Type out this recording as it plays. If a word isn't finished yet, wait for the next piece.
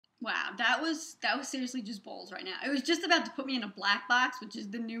that was seriously just balls right now. It was just about to put me in a black box, which is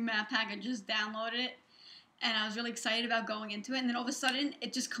the new map pack. I just downloaded it, and I was really excited about going into it, and then all of a sudden,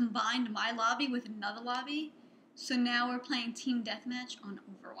 it just combined my lobby with another lobby, so now we're playing Team Deathmatch on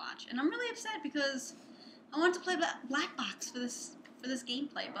Overwatch, and I'm really upset because I wanted to play black box for this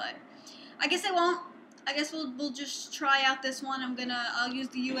gameplay, but I guess I won't. I guess we'll just try out this one. I'll use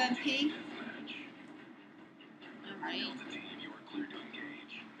the UMP. Alright.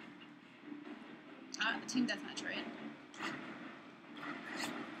 Team Deathmatch, right?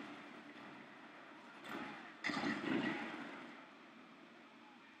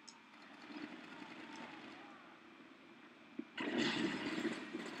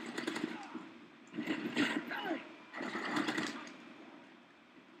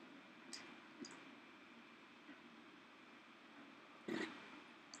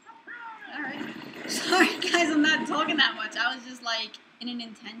 Sorry guys, I'm not talking that much. I was just like in an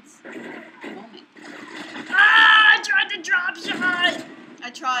intense moment. Ah! I tried to drop shot! I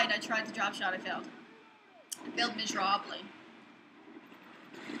tried to drop shot, I failed. I failed miserably.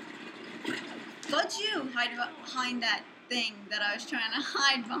 But you hide behind that thing that I was trying to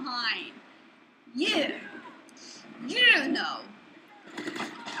hide behind. You! You know!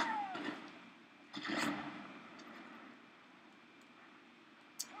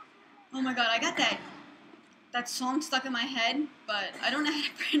 Oh my god, I got that song stuck in my head, but I don't know how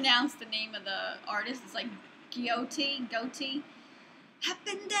to pronounce the name of the artist. It's like Goatee.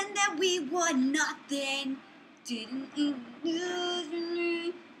 Happened then that we were nothing. Didn't even know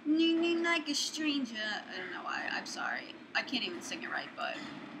like a stranger. I don't know why. I'm sorry. I can't even sing it right, but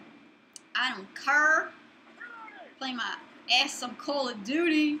I don't care. Play my ass some Call of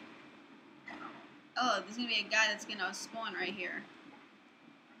Duty. Oh, there's gonna be a guy that's gonna spawn right here.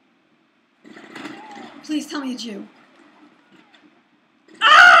 Please tell me it's you.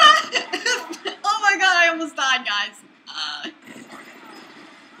 Ah! Oh my god, I almost died, guys.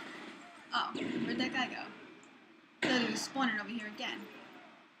 Oh, where'd that guy go? I thought he was spawning over here again.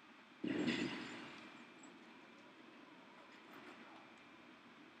 I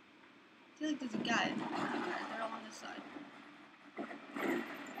feel like there's a guy. Alright, they're all on this side.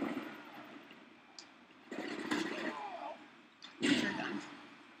 Where's your gun?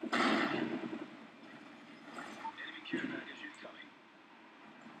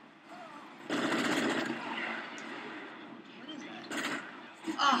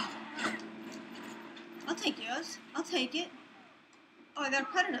 Oh. I'll take yours. I'll take it. Oh, I got a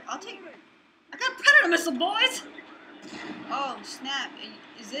predator. I'll take it. I got a predator missile, boys! Oh, snap.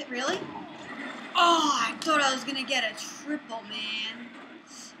 Is it really? Oh, I thought I was gonna get a triple, man.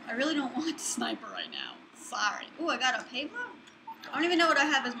 I really don't want the sniper right now. Sorry. Ooh, I got a Pablo? I don't even know what I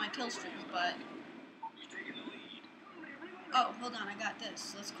have as my kill streaks, but... Oh, hold on. I got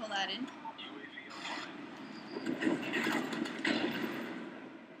this. Let's call that in.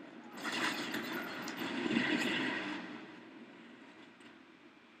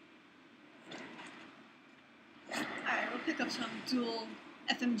 Alright, we'll pick up some dual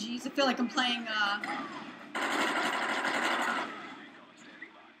FMGs. I feel like I'm playing,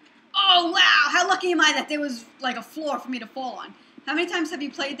 Oh, wow! How lucky am I that there was, like, a floor for me to fall on? How many times have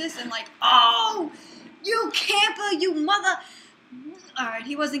you played this and, like, oh! You camper, you mother... Alright,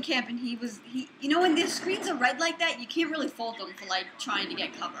 he wasn't camping, you know, when the screens are red like that, you can't really fault them for, like, trying to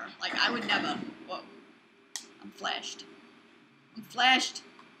get cover. Like, I would never. Whoa. I'm flashed. I'm flashed.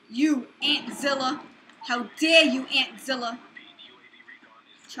 You, Antzilla. How dare you, Antzilla.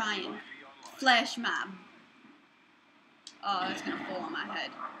 Try and flash mob. Oh, that's gonna fall on my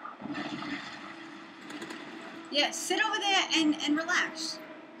head. Yeah, sit over there and relax.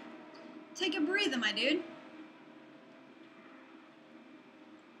 Take a breather, my dude.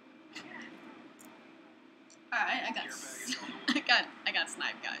 Alright, I got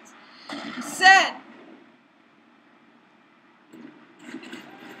sniped, guys. I'm sad.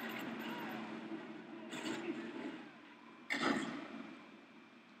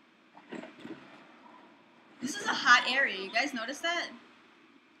 This is a hot area. You guys notice that?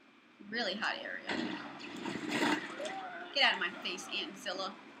 Really hot area. Get out of my face,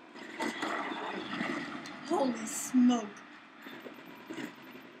 Antzilla. Holy smoke.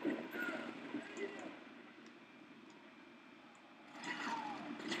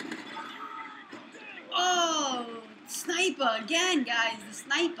 Oh, sniper again, guys. The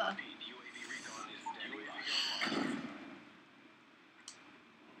sniper.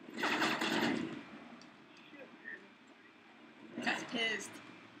 Guy's pissed.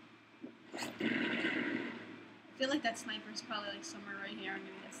 I feel like that sniper's probably like somewhere right here. I'm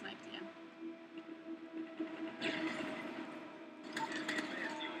gonna get sniped again.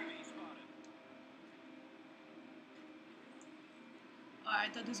 I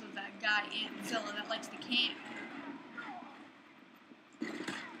thought this was that guy, Antzilla, that likes to camp.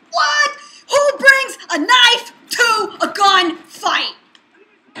 What? Who brings a knife to a gun fight?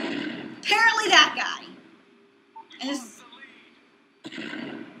 Apparently that guy. And this...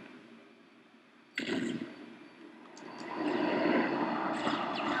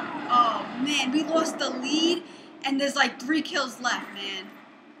 Oh, man, we lost the lead, and there's like 3 kills left, man.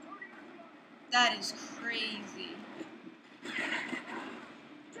 That is crazy.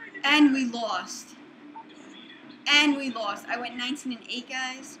 And we lost. And we lost. I went 19-8,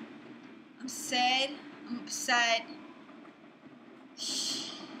 guys. I'm sad. I'm upset.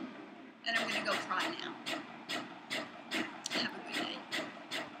 And I'm gonna go cry now. Have a